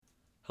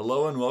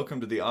Hello and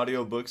welcome to the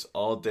Audiobooks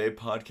All Day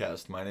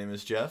podcast. My name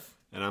is Jeff.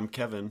 And I'm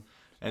Kevin.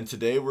 And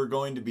today we're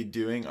going to be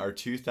doing our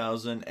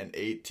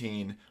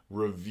 2018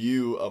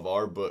 review of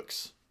our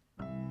books.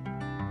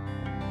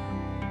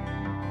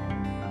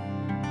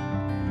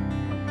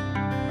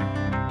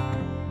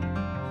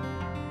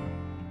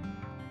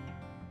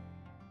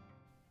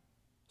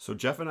 So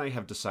Jeff and I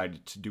have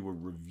decided to do a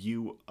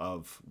review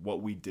of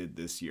what we did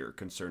this year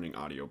concerning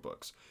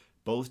audiobooks.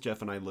 Both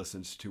Jeff and I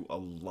listened to a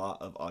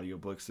lot of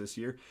audiobooks this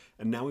year,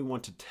 and now we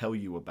want to tell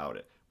you about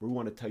it. We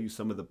want to tell you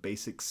some of the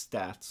basic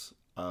stats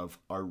of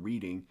our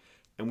reading,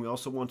 and we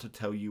also want to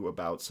tell you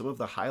about some of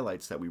the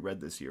highlights that we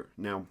read this year.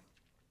 Now,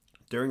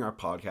 during our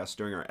podcast,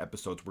 during our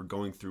episodes, we're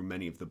going through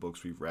many of the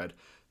books we've read.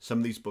 Some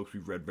of these books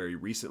we've read very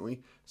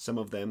recently. Some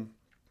of them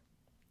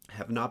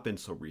have not been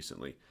so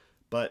recently.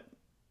 But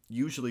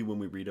usually when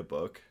we read a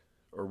book,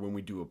 or when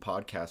we do a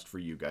podcast for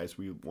you guys,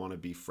 we want to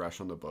be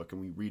fresh on the book, and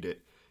we read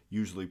it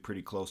usually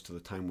pretty close to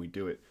the time we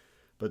do it.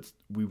 But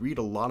we read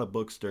a lot of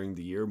books during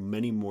the year,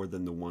 many more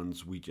than the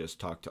ones we just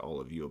talked to all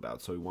of you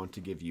about. So we want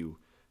to give you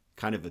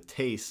kind of a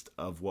taste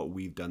of what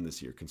we've done this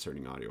year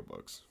concerning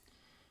audiobooks.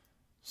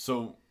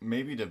 So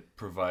maybe to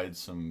provide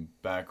some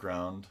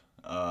background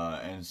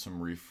and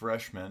some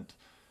refreshment,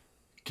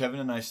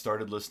 Kevin and I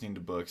started listening to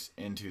books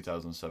in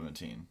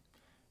 2017.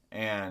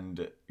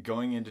 And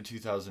going into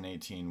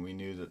 2018, we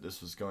knew that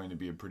this was going to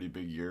be a pretty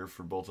big year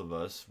for both of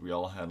us. We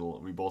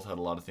both had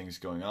a lot of things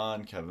going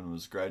on. Kevin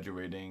was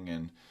graduating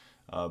and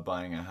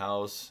buying a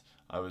house.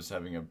 I was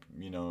having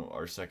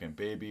our second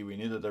baby. We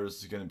knew that there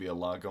was going to be a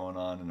lot going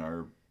on in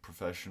our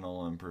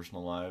professional and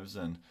personal lives,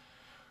 and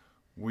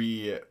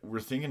we were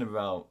thinking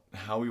about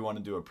how we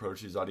wanted to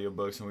approach these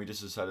audiobooks, and we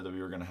just decided that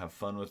we were going to have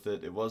fun with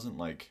it. It wasn't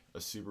like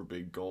a super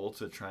big goal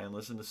to try and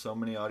listen to so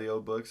many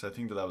audiobooks. I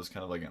think that was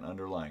kind of like an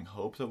underlying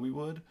hope that we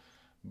would,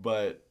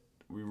 but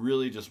we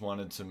really just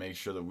wanted to make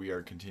sure that we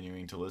are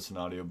continuing to listen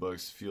to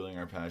audiobooks, fueling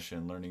our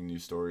passion, learning new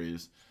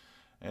stories.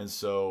 And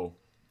so,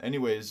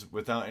 anyways,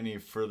 without any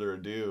further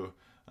ado,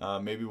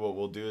 maybe what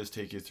we'll do is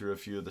take you through a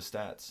few of the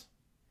stats.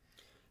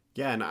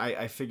 Yeah, and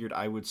I figured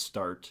I would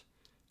start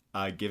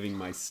giving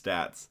my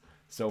stats.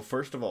 So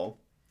first of all,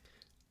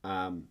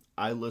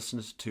 I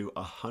listened to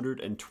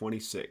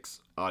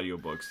 126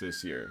 audiobooks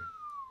this year.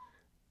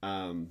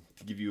 To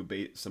give you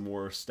some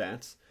more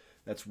stats,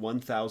 that's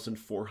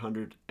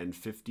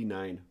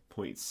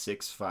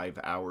 1,459.65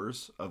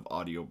 hours of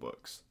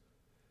audiobooks.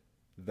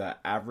 The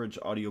average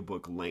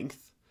audiobook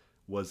length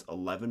was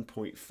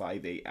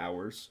 11.58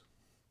 hours.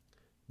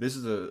 This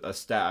is a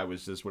stat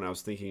when I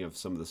was thinking of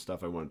some of the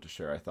stuff I wanted to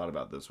share, I thought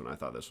about this one. I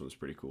thought this one was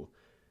pretty cool.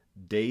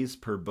 Days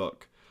per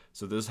book.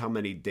 So this is how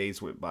many days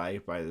went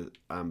by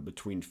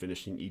between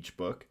finishing each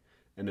book,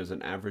 and there's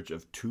an average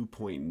of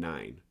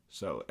 2.9.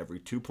 So every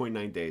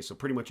 2.9 days, so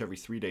pretty much every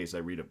 3 days I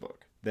read a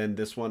book. Then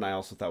this one I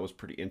also thought was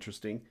pretty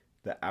interesting.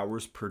 The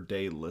hours per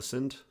day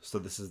listened. So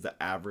this is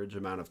the average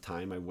amount of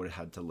time I would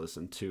have had to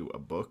listen to a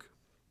book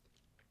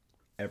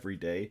every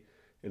day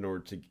in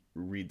order to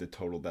read the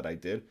total that I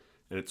did,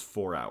 and it's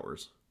 4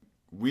 hours.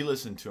 We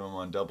listened to them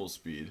on double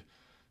speed.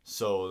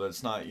 So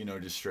that's not,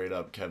 just straight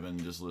up Kevin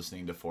just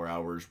listening to 4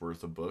 hours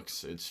worth of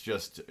books. It's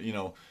just,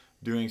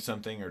 doing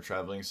something or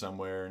traveling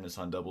somewhere and it's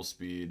on double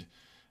speed.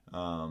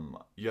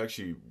 You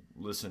actually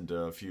listened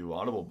to a few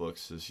Audible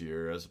books this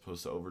year as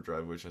opposed to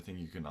Overdrive, which I think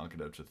you can knock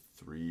it up to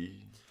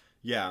 3.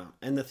 Yeah,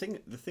 and the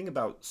thing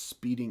about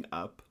speeding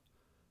up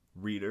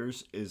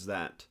readers is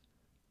that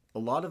a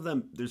lot of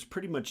them, there's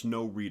pretty much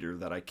no reader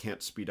that I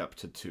can't speed up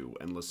to 2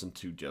 and listen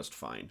to just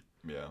fine.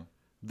 Yeah.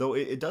 Though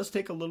it does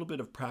take a little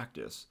bit of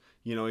practice.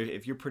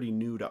 If you're pretty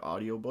new to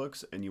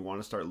audiobooks and you want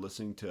to start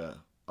listening to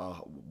a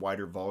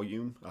wider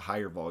volume, a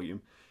higher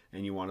volume,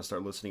 and you want to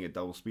start listening at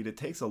double speed, it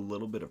takes a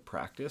little bit of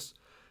practice.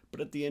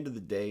 But at the end of the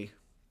day,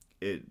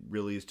 it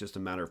really is just a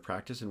matter of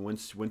practice. And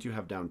once you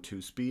have down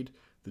 2 speed,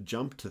 the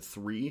jump to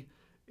 3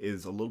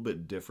 is a little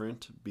bit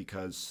different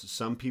because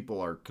some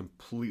people are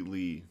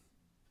completely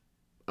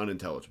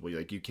unintelligible.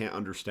 Like, you can't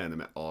understand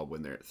them at all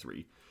when they're at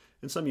 3.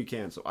 And some you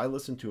can. So I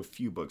listened to a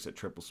few books at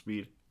triple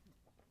speed.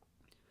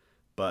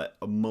 But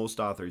most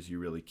authors you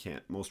really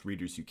can't. Most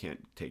readers you can't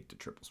take to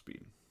triple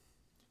speed.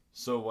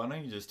 So why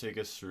don't you just take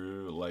us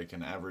through like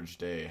an average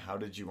day? How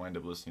did you wind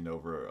up listening to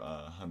over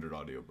 100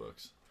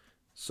 audiobooks?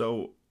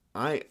 So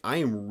I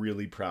am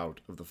really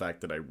proud of the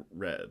fact that I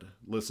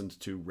listened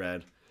to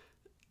read.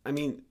 I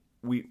mean,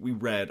 we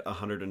read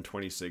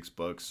 126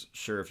 books.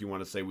 Sure, if you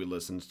want to say we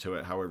listened to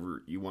it,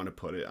 however you want to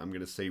put it, I'm going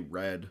to say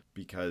read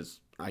because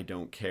I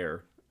don't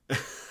care.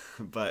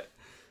 But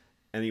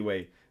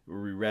anyway,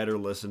 we read or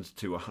listened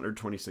to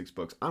 126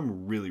 books.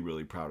 I'm really,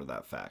 really proud of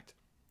that fact.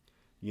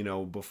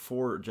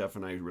 Before Jeff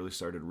and I really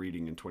started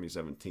reading in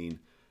 2017,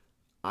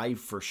 I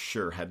for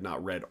sure had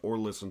not read or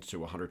listened to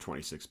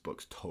 126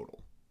 books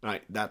total.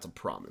 That's a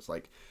promise.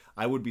 Like,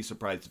 I would be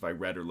surprised if I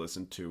read or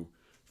listened to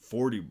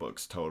 40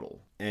 books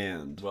total.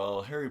 And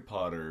well, Harry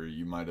Potter,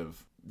 you might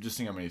have just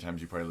think how many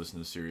times you probably listened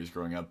to the series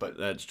growing up, but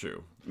that's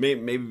true.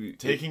 Maybe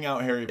taking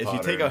out Harry Potter. If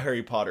you take out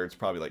Harry Potter, it's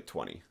probably like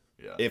 20.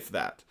 Yeah. If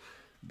that.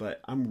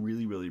 But I'm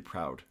really, really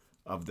proud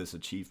of this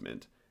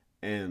achievement.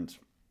 And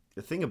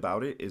the thing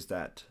about it is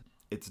that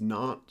it's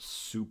not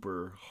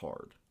super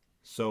hard.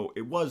 So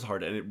it was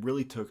hard, and it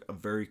really took a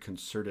very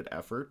concerted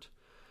effort.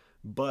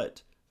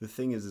 But the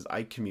thing is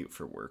I commute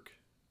for work,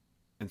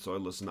 and so I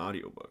listen to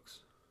audiobooks.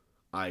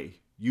 I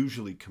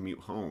usually commute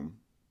home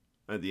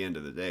at the end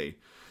of the day,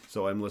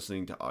 so I'm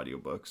listening to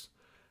audiobooks.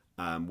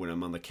 When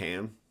I'm on the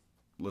can,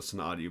 listen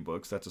to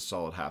audiobooks. That's a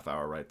solid half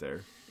hour right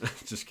there.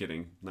 Just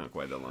kidding, not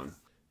quite that long.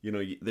 You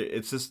know,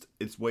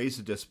 it's ways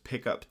to just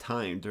pick up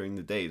time during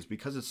the days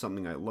because it's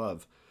something I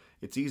love.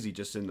 It's easy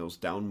just in those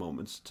down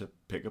moments to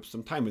pick up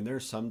some time. And there are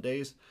some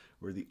days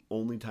where the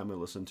only time I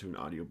listen to an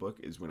audiobook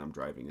is when I'm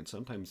driving. And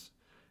sometimes,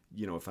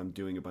 you know, if I'm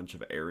doing a bunch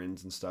of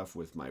errands and stuff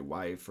with my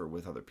wife or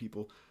with other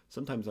people,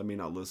 sometimes I may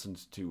not listen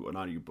to an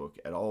audiobook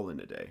at all in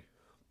a day.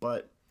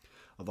 But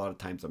a lot of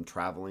times I'm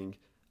traveling.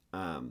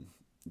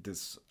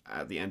 This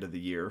at the end of the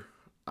year,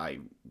 I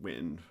went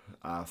and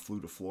flew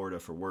to Florida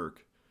for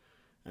work.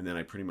 And then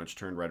I pretty much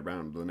turned right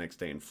around the next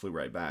day and flew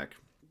right back.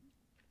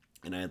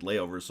 And I had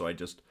layovers, so I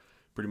just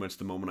pretty much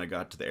the moment I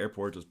got to the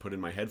airport, just put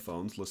in my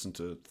headphones, listened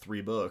to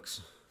 3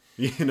 books,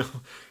 you know,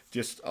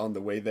 just on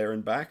the way there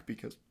and back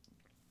because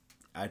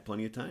I had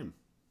plenty of time.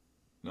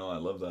 No, I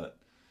love that.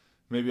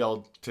 Maybe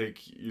I'll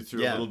take you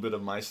through a little bit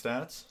of my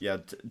stats. Yeah,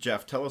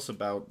 Jeff, tell us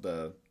about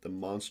the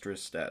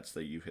monstrous stats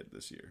that you hit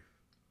this year.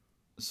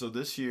 So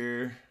this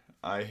year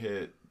I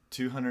hit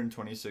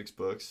 226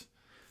 books,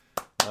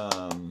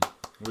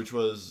 which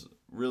was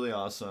really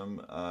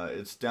awesome.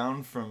 It's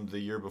down from the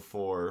year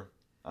before.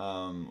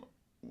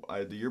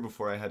 The year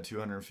before I had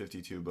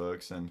 252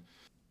 books, and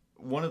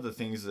one of the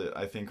things that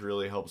I think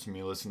really helps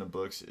me listen to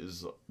books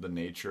is the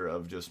nature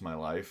of just my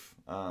life.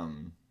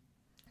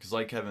 Because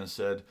like Kevin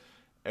said,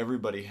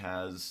 everybody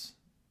has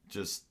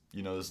just,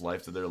 you know, this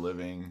life that they're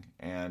living,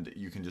 and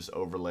you can just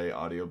overlay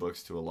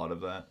audiobooks to a lot of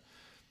that.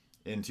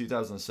 In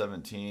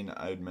 2017,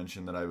 I had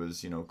mentioned that I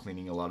was, you know,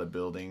 cleaning a lot of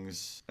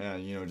buildings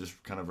and, you know,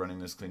 just kind of running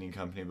this cleaning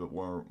company, but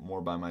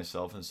more by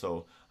myself. And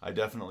so I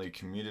definitely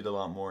commuted a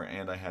lot more,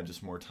 and I had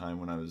just more time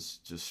when I was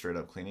just straight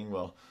up cleaning.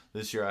 Well,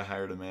 this year I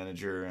hired a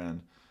manager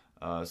and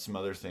some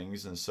other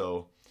things. And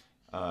so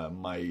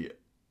my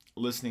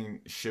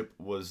listening ship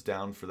was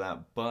down for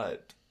that,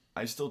 but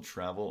I still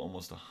travel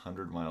almost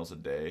 100 miles a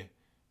day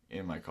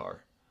in my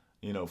car,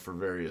 you know, for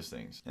various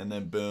things. And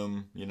then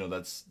boom, you know,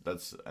 that's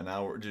an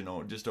hour, you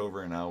know, just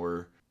over an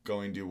hour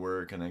going to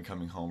work and then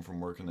coming home from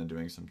work and then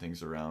doing some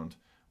things around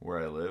where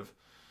I live.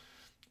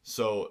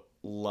 So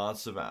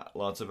lots of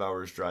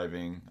hours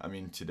driving. I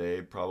mean,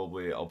 today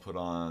probably I'll put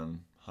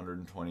on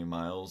 120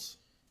 miles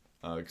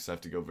because I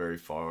have to go very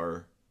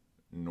far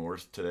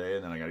north today,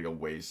 and then I got to go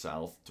way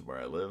south to where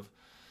I live.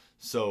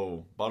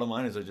 So bottom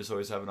line is I just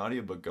always have an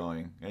audiobook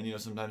going. And, you know,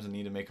 sometimes I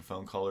need to make a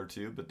phone call or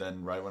two, but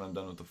then right when I'm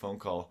done with the phone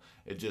call,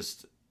 it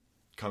just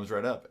comes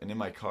right up. And in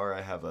my car,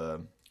 I have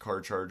a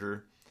car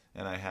charger,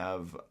 and I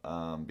have,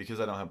 because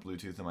I don't have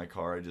Bluetooth in my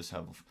car, I just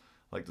have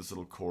like this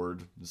little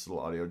cord, this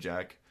little audio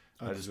jack.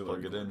 I just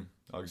plug it in,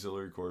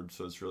 auxiliary cord,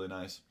 so it's really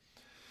nice.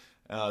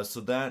 So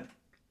that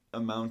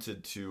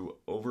amounted to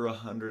over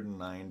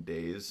 109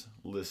 days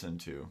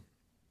listened to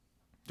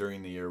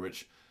during the year,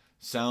 which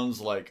sounds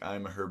like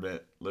I'm a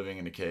hermit living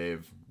in a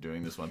cave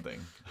doing this one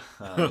thing.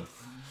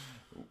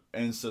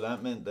 And so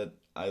that meant that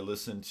I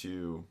listened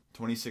to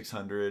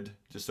 2,600,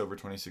 just over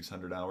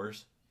 2,600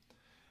 hours,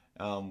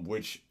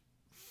 which,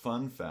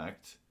 fun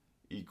fact,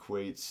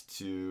 equates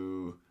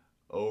to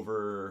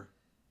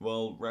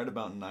right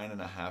about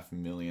 9.5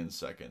 million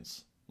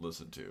seconds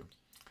listened to.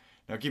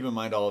 Now keep in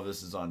mind all of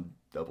this is on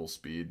double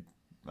speed,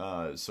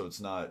 so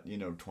it's not, you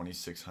know,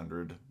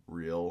 2,600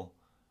 real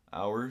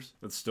hours.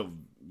 That's still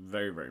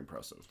very, very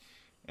impressive.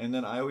 And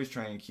then I always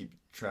try and keep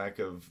track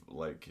of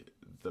like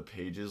the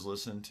pages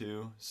listened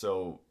to.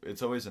 So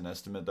it's always an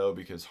estimate though,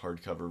 because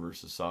hardcover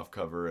versus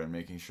softcover and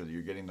making sure that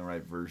you're getting the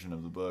right version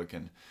of the book.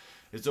 And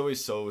it's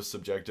always so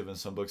subjective, and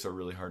some books are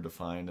really hard to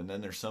find. And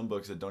then there's some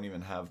books that don't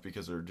even have,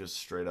 because they're just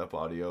straight up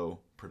audio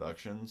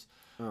productions.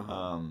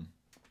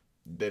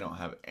 They don't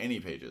have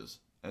any pages.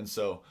 And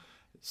so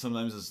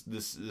sometimes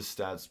this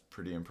stat's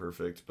pretty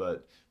imperfect,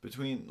 but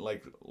between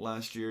like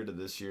last year to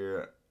this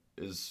year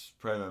is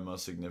probably my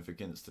most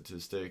significant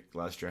statistic.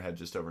 Last year I had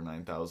just over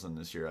 9,000.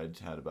 This year I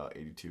had about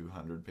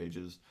 8,200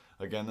 pages.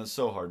 Again, that's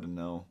so hard to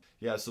know.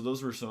 Yeah, so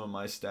those were some of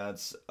my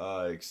stats,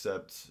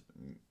 except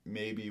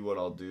maybe what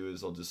I'll do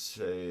is I'll just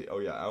say,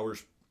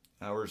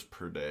 hours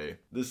per day.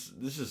 This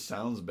just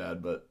sounds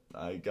bad, but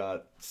I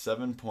got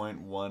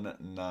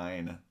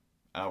 7.19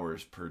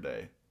 hours per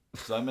day.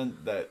 So I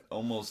meant that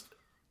almost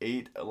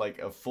a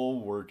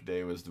full work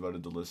day was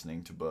devoted to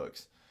listening to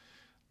books.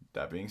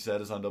 That being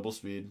said, it's on double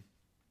speed.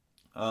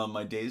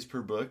 My days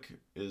per book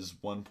is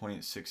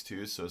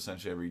 1.62, so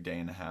essentially every day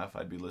and a half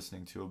I'd be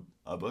listening to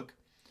a book,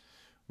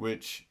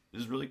 which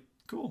is really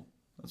cool.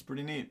 That's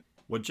pretty neat.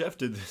 What Jeff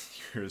did this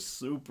year is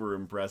super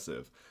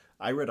impressive.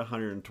 I read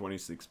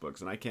 126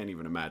 books, and I can't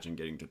even imagine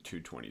getting to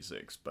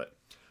 226, but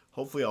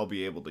hopefully I'll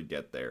be able to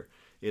get there.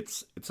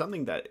 It's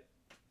something that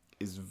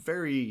is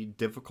very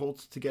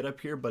difficult to get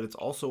up here, but it's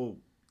also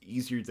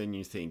easier than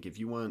you think. If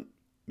you want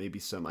maybe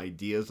some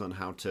ideas on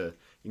how to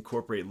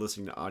incorporate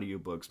listening to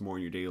audiobooks more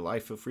in your daily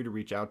life, feel free to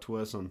reach out to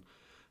us on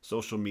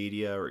social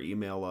media or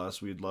email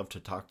us. We'd love to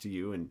talk to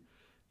you and,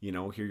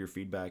 hear your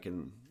feedback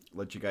and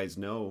let you guys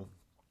know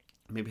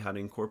maybe how to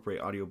incorporate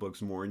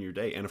audiobooks more in your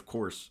day. And of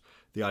course,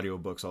 the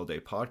Audiobooks All Day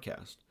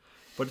podcast.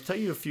 But to tell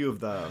you a few of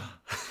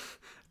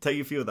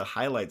the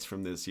highlights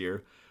from this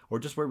year, or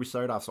just where we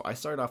started off. So I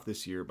started off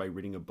this year by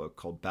reading a book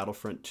called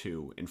Battlefront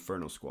 2: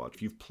 Inferno Squad.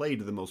 If you've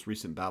played the most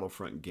recent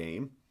Battlefront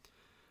game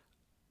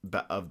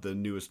of the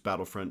newest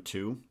Battlefront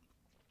 2,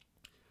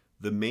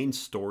 the main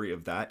story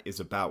of that is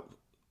about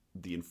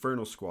the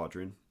Inferno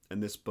Squadron,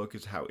 and this book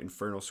is how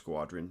Inferno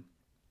Squadron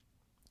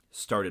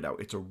started out.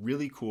 It's a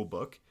really cool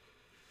book.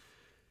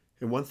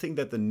 And one thing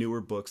that the newer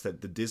books,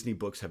 that the Disney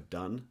books have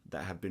done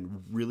that have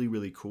been really,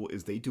 really cool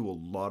is they do a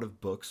lot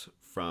of books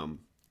from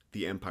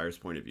the Empire's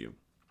point of view.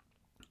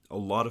 A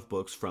lot of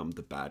books from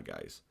the bad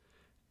guys.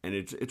 And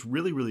it's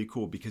really, really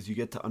cool because you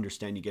get to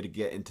understand, you get to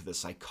get into the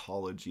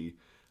psychology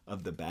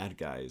of the bad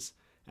guys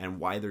and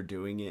why they're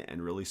doing it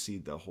and really see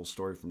the whole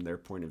story from their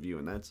point of view.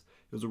 And it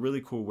was a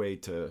really cool way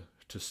to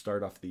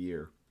start off the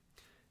year.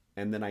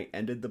 And then I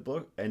ended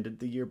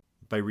the year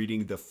by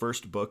reading the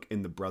first book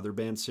in the Brother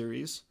Band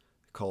series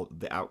called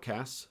The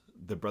Outcasts.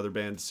 The Brother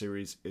Band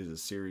series is a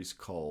series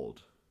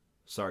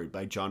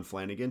by John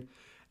Flanagan.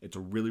 It's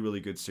a really, really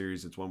good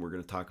series. It's one we're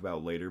going to talk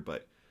about later,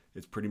 but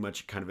it's pretty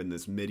much kind of in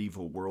this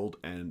medieval world,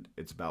 and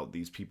it's about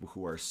these people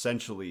who are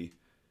essentially,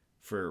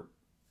 for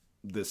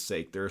this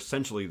sake, they're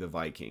essentially the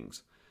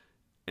Vikings.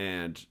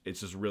 And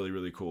it's just really,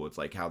 really cool. It's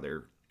like how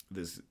they're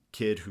this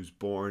kid who's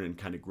born and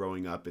kind of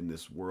growing up in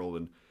this world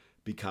and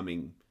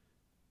becoming,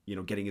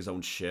 getting his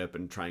own ship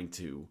and trying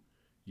to,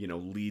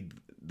 lead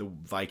the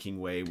Viking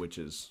way, which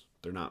is,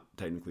 they're not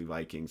technically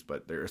Vikings,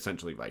 but they're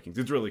essentially Vikings.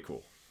 It's really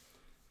cool.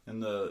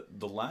 And the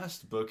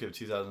last book of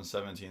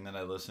 2017 that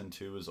I listened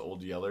to was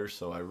Old Yeller,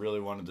 so I really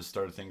wanted to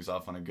start things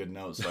off on a good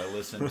note. So I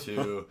listened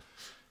to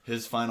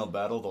his final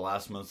battle, The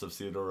Last Months of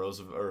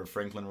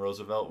Franklin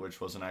Roosevelt, which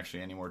wasn't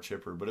actually any more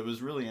chipper, but it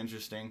was really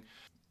interesting.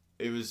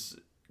 It was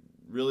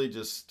really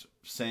just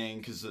saying,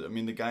 because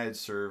the guy had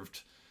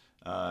served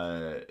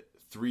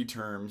 3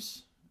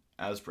 terms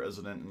as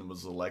president and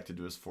was elected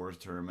to his 4th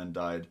term and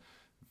died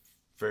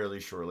fairly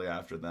shortly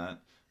after that.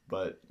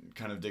 But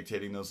kind of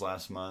dictating those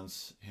last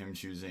months, him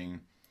choosing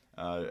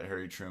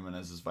Harry Truman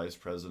as his vice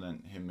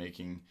president, him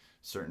making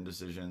certain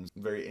decisions.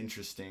 Very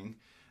interesting.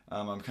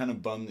 I'm kind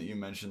of bummed that you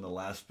mentioned the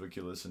last book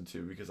you listened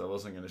to because I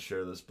wasn't going to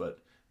share this, but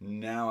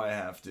now I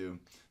have to.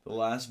 The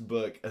last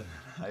book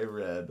I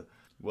read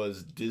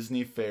was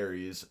Disney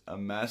Fairies, A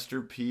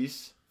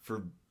Masterpiece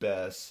for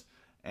Bess,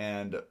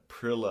 and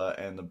Prilla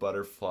and the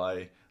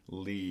Butterfly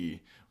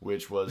Lee,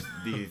 which was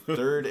the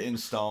 3rd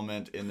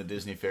installment in the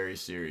Disney Fairy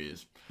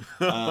series.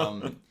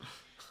 I'm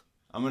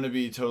going to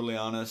be totally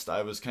honest.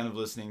 I was kind of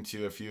listening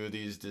to a few of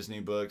these Disney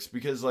books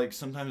because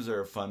sometimes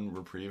they're a fun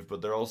reprieve,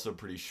 but they're also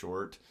pretty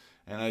short.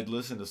 And I'd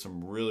listened to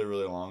some really,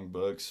 really long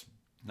books.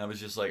 And I was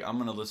just like, I'm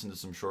going to listen to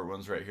some short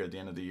ones right here at the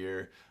end of the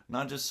year.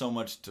 Not just so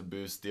much to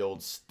boost the old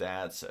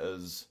stats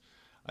as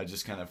I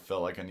just kind of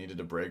felt like I needed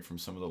a break from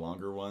some of the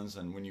longer ones.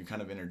 And when you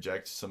kind of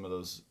interject some of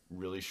those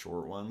really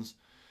short ones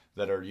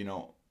that are,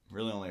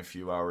 really only a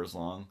few hours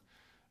long,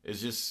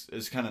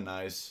 it's kind of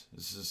nice. It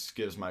just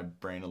gives my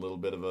brain a little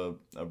bit of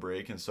a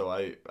break. And so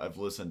I've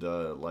listened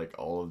to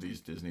all of these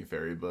Disney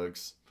Fairy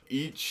books.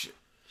 Each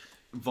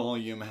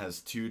volume has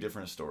 2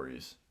 different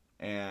stories.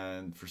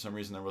 And for some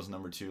reason there was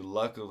number 2.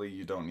 Luckily,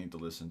 you don't need to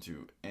listen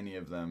to any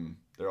of them.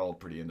 They're all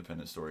pretty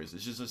independent stories.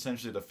 It's just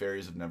essentially the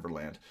Fairies of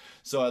Neverland.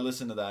 So I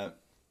listened to that,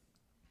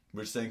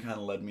 which then kind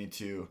of led me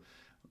to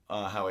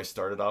how I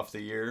started off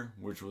the year,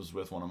 which was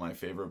with one of my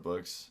favorite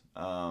books,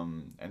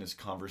 and it's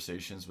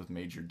Conversations with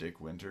Major Dick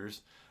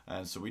Winters.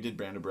 And so we did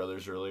Band of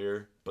Brothers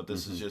earlier, but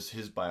this is just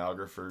his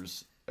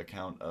biographer's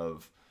account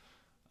of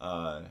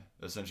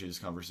essentially his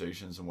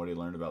conversations and what he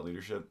learned about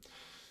leadership.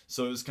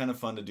 So it was kind of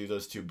fun to do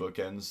those 2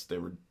 bookends. They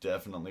were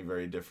definitely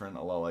very different,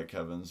 a lot like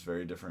Kevin's,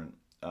 very different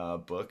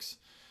books.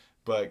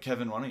 But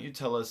Kevin, why don't you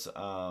tell us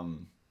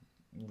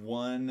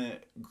one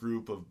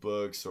group of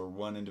books or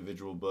one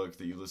individual book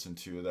that you listened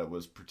to that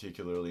was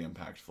particularly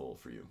impactful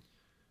for you?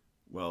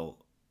 Well,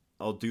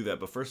 I'll do that.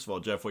 But first of all,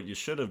 Jeff, what you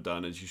should have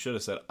done is you should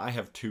have said, I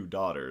have 2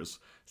 daughters,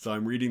 so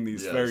I'm reading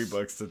these fairy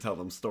books to tell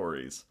them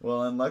stories.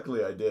 Well, and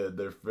luckily I did.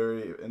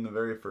 In the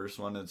very first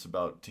one, it's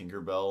about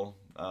Tinkerbell.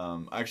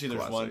 Actually,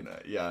 there's Classic.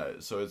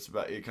 one, so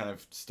it kind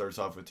of starts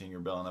off with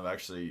Tinkerbell, and I've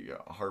actually,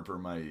 Harper,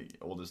 my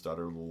oldest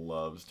daughter,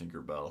 loves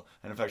Tinkerbell.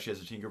 And in fact, she has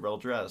a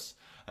Tinkerbell dress.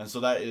 And so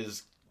that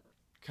is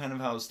kind of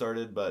how it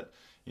started, but,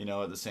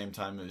 at the same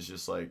time, it's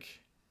just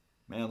like,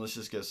 man, let's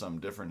just get something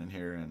different in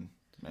here, and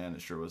man,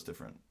 it sure was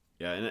different.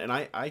 Yeah, and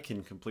I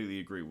can completely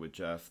agree with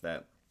Jeff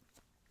that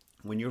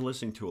when you're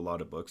listening to a lot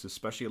of books,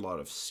 especially a lot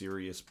of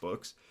serious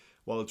books,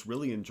 while it's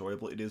really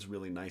enjoyable, it is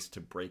really nice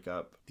to break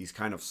up these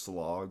kind of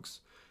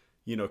slogs,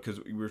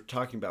 because we were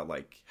talking about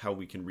how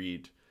we can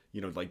read,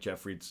 Like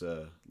Jeff reads,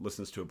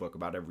 listens to a book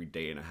about every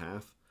day and a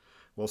half.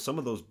 Well, some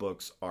of those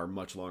books are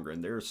much longer,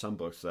 and there are some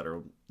books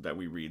that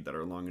we read that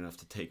are long enough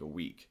to take a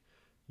week.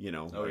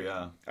 Oh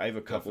yeah, I have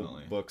a couple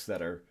definitely. books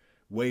that are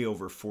way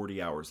over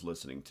 40 hours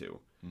listening to.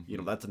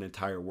 That's an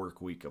entire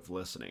work week of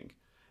listening.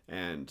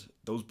 And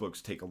those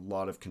books take a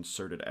lot of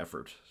concerted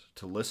effort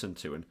to listen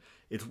to, and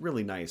it's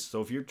really nice.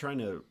 So if you're trying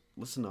to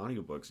listen to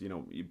audiobooks,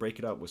 you break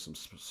it up with some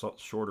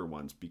shorter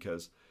ones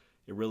because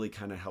it really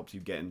kind of helps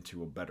you get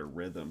into a better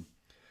rhythm.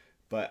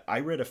 But I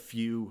read a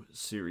few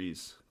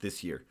series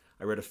this year.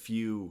 I read a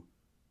few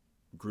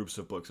groups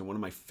of books, and one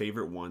of my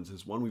favorite ones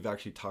is one we've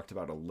actually talked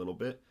about a little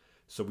bit.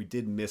 So we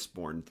did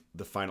Mistborn,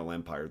 The Final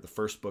Empire, the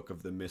first book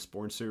of the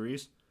Mistborn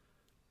series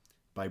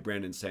by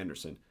Brandon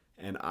Sanderson.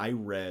 And I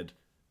read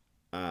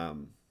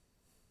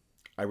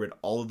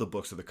all of the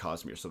books of the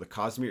Cosmere. So the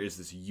Cosmere is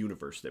this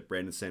universe that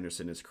Brandon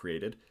Sanderson has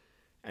created,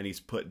 and he's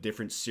put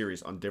different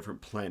series on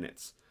different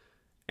planets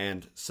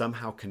and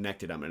somehow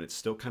connected them. And it's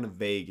still kind of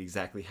vague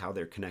exactly how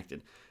they're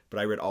connected.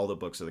 But I read all the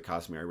books of the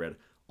Cosmere. I read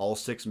all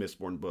 6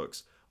 Mistborn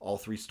books, all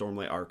 3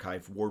 Stormlight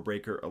Archive,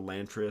 Warbreaker,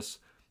 Elantris,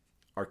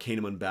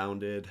 Arcanum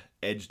Unbounded,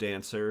 Edge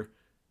Dancer,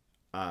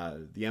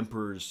 The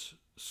Emperor's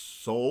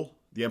Soul,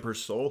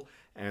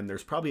 and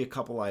there's probably a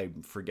couple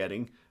I'm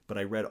forgetting, but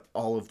I read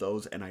all of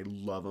those and I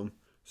love them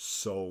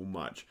so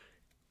much.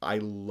 I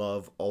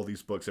love all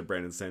these books that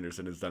Brandon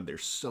Sanderson has done. They're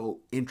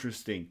so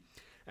interesting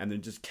and they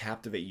just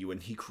captivate you,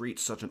 and he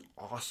creates such an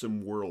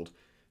awesome world.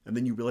 And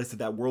then you realize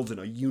that world's in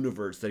a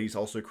universe that he's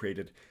also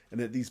created,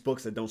 and that these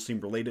books that don't seem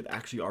related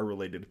actually are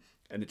related,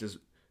 and it just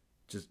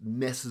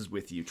messes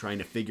with you trying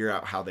to figure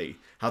out how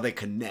they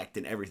connect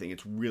and everything.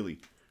 It's really,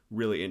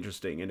 really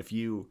interesting. And if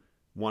you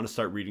want to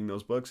start reading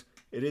those books,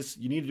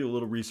 you need to do a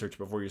little research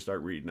before you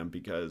start reading them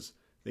because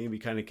they can be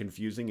kind of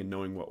confusing in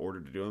knowing what order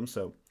to do them.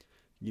 So,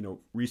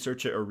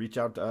 research it or reach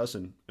out to us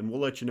and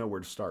we'll let you know where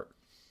to start.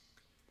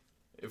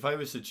 If I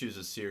was to choose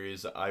a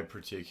series that I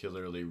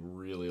particularly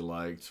really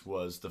liked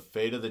was the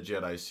Fate of the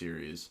Jedi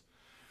series.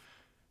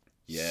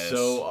 Yes.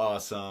 So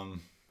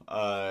awesome.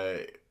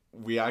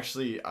 We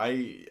actually,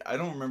 I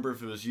don't remember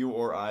if it was you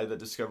or I that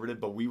discovered it,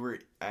 but we were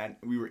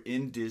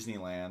in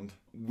Disneyland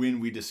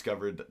when we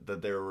discovered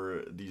that there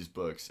were these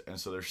books, and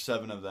so there's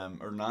 7 of them,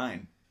 or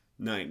 9.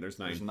 9. There's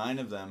 9. There's 9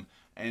 of them,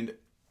 and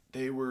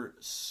they were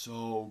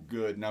so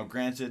good. Now,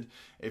 granted,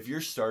 if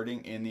you're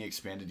starting in the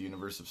expanded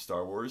universe of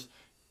Star Wars,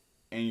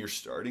 and you're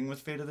starting with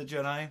Fate of the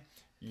Jedi,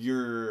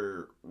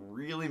 you're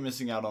really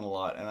missing out on a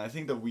lot. And I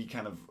think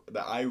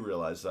that I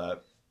realized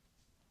that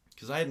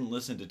because I hadn't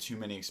listened to too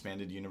many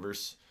expanded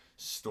universe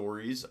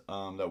stories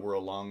that were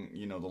along,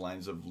 the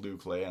lines of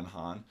Luke, Leia, and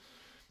Han.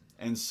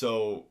 And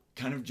so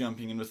kind of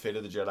jumping in with Fate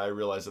of the Jedi, I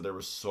realized that there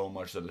was so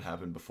much that had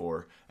happened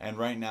before. And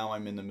right now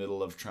I'm in the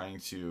middle of trying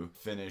to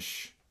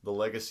finish the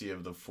Legacy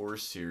of the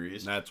Force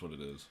series. That's what it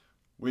is.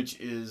 Which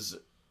is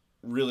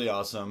really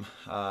awesome.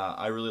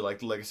 I really like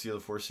the Legacy of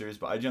the Force series,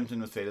 but I jumped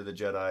in with Fate of the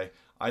Jedi.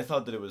 I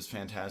thought that it was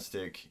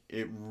fantastic.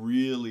 It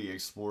really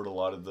explored a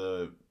lot of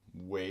the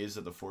ways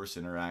that the Force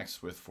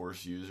interacts with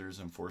Force users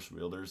and Force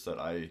wielders that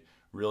I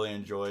really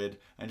enjoyed.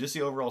 And just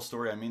the overall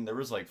story, I mean, there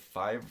was like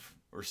 5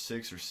 or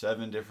 6 or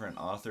 7 different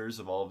authors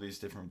of all of these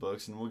different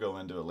books, and we'll go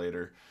into it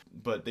later.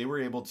 But they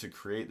were able to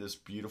create this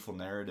beautiful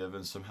narrative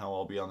and somehow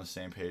all be on the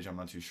same page. I'm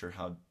not too sure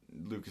how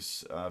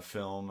Lucas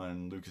Film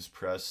and Lucas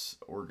Press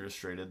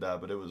orchestrated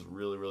that, but it was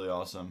really, really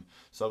awesome.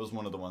 So that was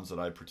one of the ones that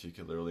I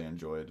particularly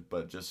enjoyed,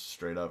 but just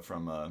straight up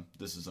from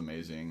this is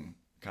amazing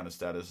kind of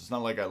status. It's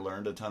not like I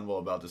learned a ton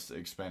about this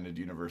expanded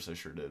universe. I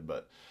sure did,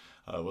 but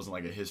it wasn't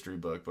like a history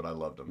book, but I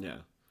loved them. Yeah.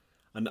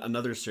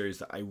 Another series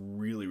that I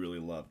really, really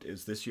loved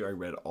is this year I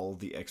read all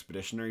the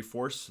Expeditionary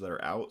Force that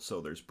are out. So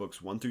there's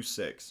books 1 through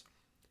 6.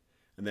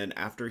 And then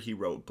after he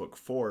wrote book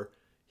 4,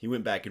 he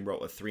went back and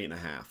wrote a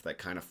 3.5 that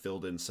kind of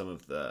filled in some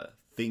of the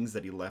things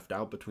that he left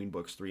out between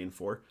books 3 and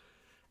 4.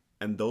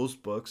 And those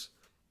books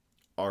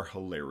are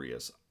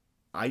hilarious.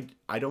 A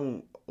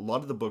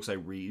lot of the books I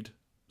read,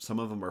 some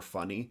of them are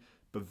funny,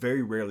 but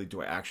very rarely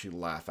do I actually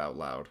laugh out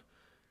loud.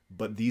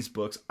 But these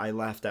books, I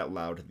laughed out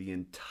loud the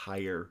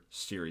entire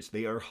series.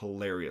 They are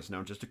hilarious.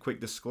 Now, just a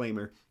quick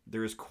disclaimer,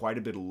 there is quite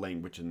a bit of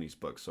language in these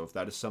books. So if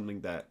that is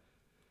something that,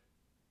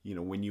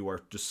 when you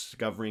are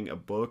discovering a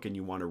book and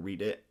you want to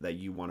read it, that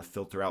you want to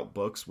filter out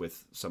books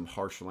with some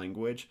harsh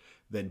language,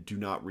 then do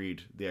not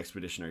read the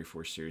Expeditionary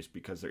Force series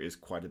because there is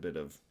quite a bit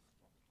of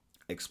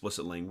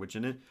explicit language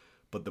in it.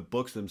 But the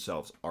books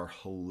themselves are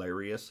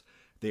hilarious.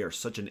 They are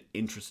such an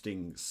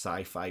interesting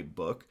sci-fi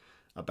book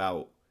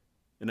about...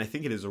 And I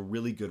think it is a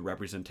really good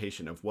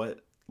representation of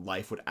what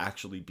life would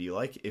actually be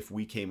like if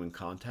we came in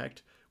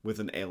contact with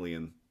an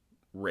alien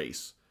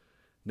race.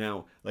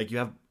 Now, like you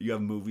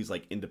have movies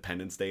like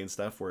Independence Day and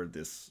stuff where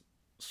this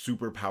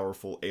super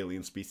powerful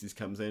alien species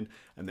comes in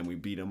and then we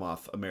beat them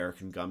off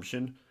American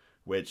gumption,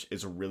 which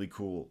is a really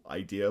cool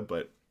idea,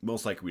 but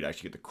most likely we'd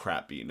actually get the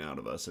crap beaten out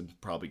of us and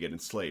probably get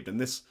enslaved. And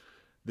this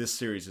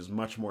series is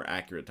much more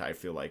accurate to, I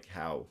feel like,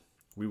 how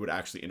we would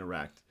actually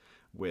interact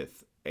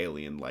with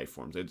alien life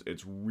forms.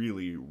 It's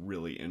really,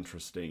 really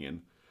interesting,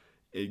 and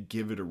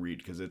give it a read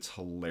because it's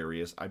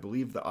hilarious. I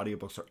believe the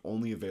audiobooks are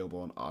only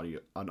available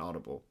on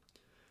Audible,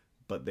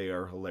 but they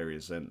are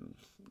hilarious, and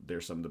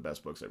they're some of the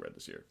best books I read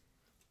this year.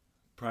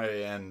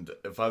 Probably, and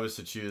if I was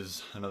to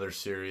choose another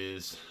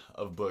series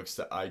of books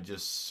that I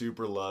just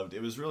super loved,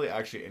 it was really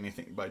actually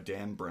anything by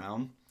Dan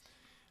Brown.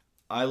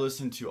 I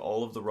listened to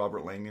all of the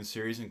Robert Langdon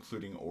series,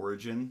 including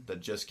Origin,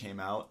 that just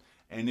came out,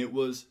 and it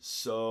was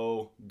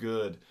so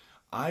good.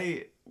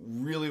 I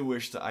really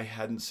wish that I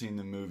hadn't seen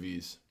the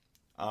movies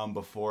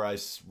before I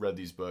read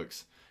these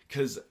books,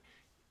 because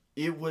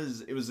it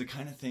was the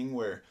kind of thing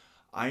where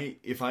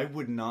if I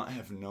would not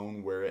have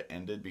known where it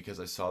ended because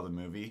I saw the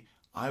movie,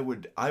 I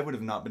would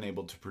have not been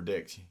able to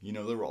predict. You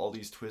know, there were all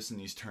these twists and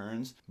these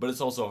turns, but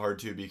it's also hard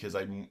too because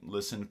I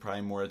listened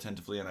probably more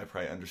attentively and I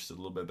probably understood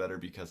a little bit better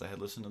because I had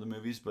listened to the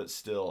movies. But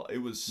still, it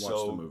was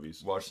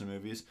watch the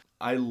movies.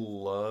 I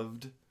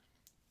loved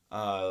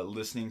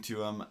listening to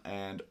them,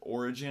 and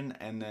Origin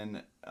and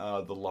then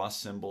The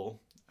Lost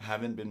Symbol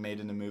haven't been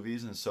made into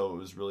movies, and so it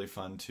was really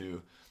fun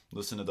to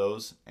listen to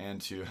those and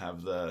to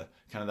have the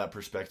kind of that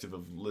perspective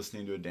of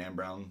listening to a Dan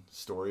Brown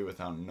story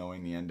without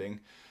knowing the ending.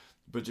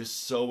 But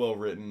just so well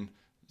written,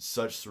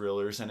 such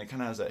thrillers, and it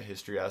kind of has that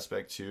history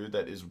aspect too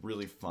that is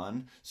really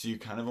fun. So you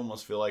kind of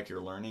almost feel like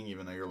you're learning,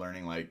 even though you're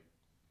learning like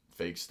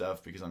fake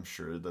stuff, because I'm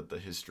sure that the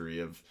history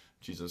of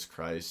Jesus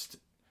Christ,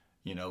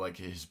 you know, like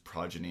his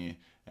progeny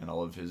and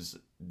all of his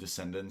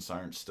descendants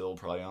aren't still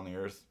probably on the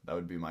earth. That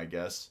would be my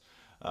guess.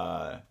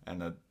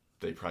 And that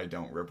they probably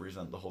don't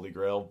represent the Holy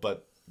Grail,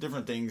 but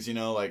different things, you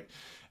know, like,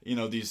 you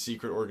know, these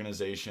secret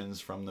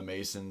organizations from the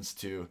Masons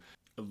to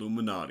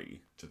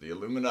Illuminati. To the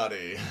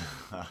Illuminati.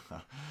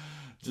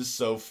 Just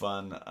so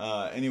fun.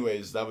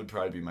 Anyways, that would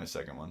probably be my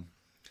second one.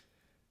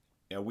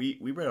 Yeah, we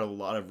read a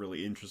lot of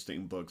really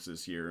interesting books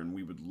this year, and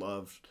we would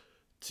love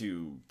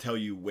to tell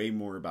you way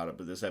more about it,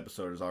 but this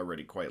episode is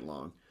already quite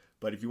long.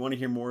 But if you want to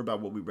hear more about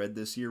what we read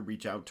this year,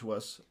 reach out to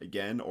us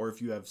again, or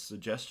if you have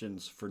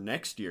suggestions for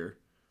next year,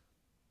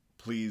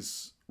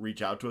 please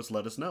reach out to us,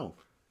 let us know.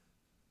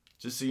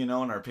 Just so you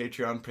know, on our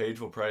Patreon page,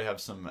 we'll probably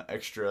have some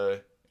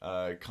extra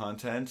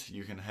content.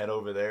 You can head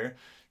over there,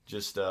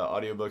 just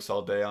audiobooks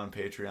all day on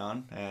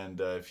Patreon, and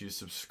if you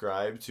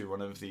subscribe to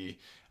one of the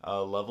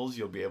levels,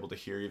 you'll be able to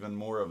hear even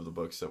more of the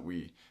books that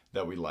we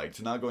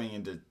liked. Not going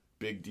into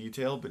big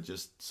detail, but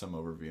just some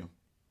overview.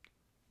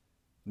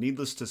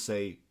 Needless to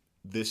say,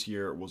 this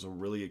year was a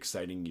really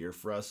exciting year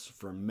for us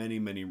for many,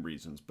 many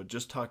reasons, but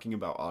just talking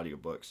about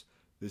audiobooks,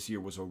 this year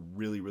was a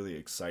really, really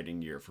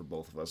exciting year for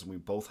both of us, and we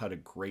both had a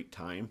great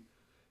time.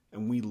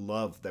 And we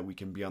love that we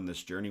can be on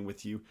this journey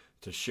with you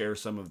to share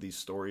some of these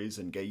stories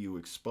and get you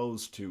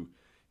exposed to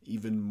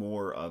even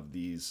more of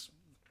these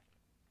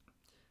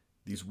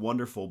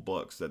wonderful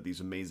books that these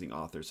amazing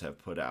authors have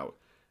put out.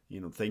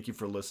 You know, thank you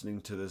for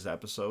listening to this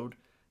episode,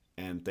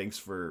 and thanks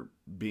for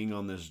being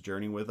on this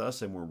journey with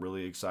us. And we're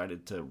really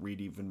excited to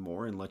read even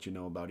more and let you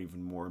know about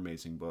even more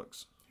amazing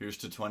books. Here's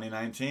to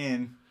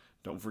 2019.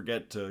 Don't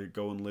forget to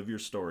go and live your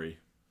story.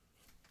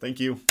 Thank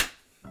you.